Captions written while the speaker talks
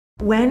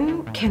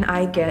When can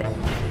I get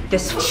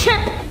this chip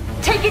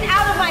taken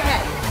out of my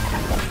head?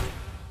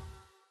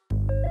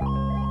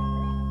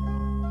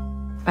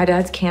 My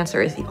dad's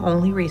cancer is the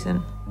only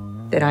reason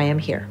that I am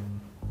here.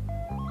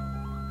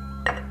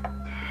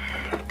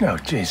 Oh,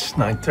 geez, it's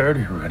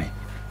 9:30 already.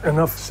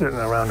 Enough sitting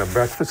around the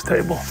breakfast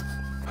table.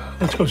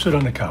 Let's go sit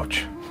on the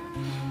couch.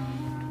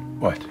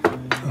 What?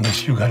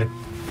 Unless you got it.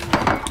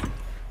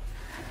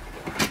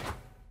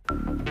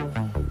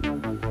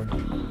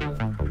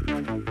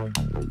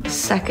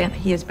 Second,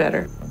 he is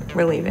better.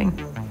 We're leaving.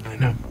 I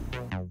know.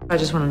 I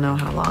just want to know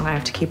how long I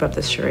have to keep up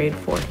this charade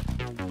for.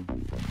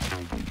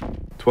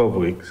 12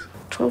 weeks.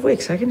 12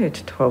 weeks. I can do it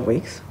to 12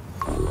 weeks.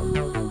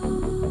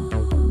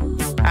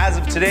 As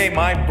of today,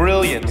 my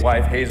brilliant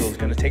wife, Hazel, is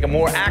going to take a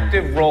more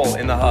active role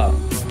in the hub.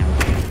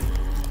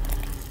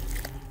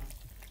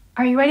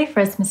 Are you ready for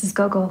us, Mrs.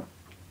 Gogol?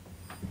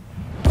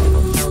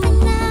 Mr.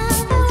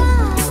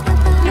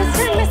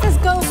 and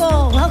Mrs.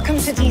 Gogol, welcome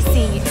to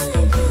DC.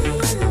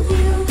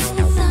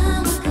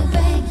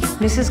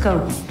 Mrs.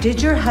 Gogol, did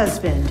your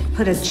husband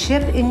put a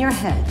chip in your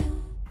head?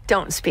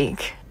 Don't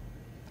speak.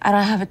 I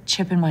don't have a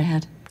chip in my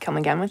head. Come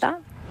again with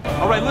that?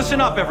 All right, listen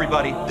up,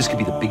 everybody. This could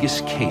be the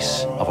biggest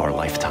case of our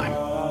lifetime.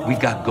 We've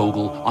got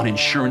Gogol on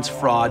insurance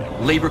fraud,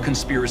 labor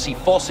conspiracy,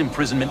 false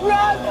imprisonment.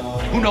 Run!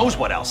 Who knows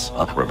what else?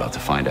 We're about to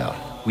find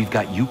out. We've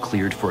got you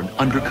cleared for an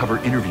undercover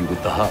interview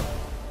with the hub.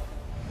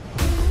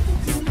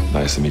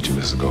 Nice to meet you,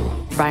 Mrs. Gogol.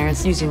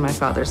 Byron's using my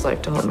father's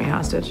life to hold me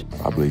hostage.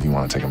 I believe you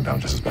want to take him down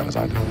just as bad as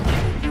I do.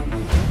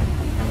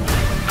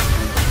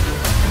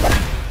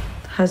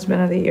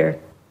 Husband of the year.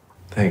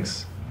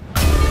 Thanks.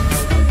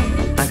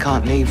 I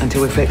can't leave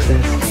until we fix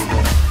this.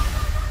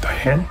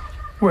 Diane,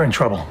 we're in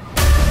trouble.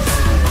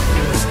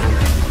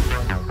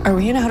 Are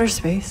we in outer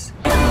space?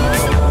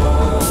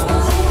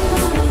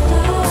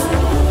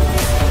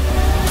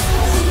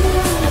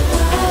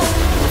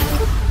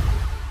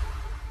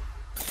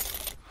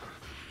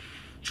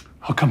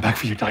 I'll come back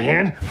for you,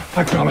 Diane.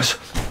 I promise.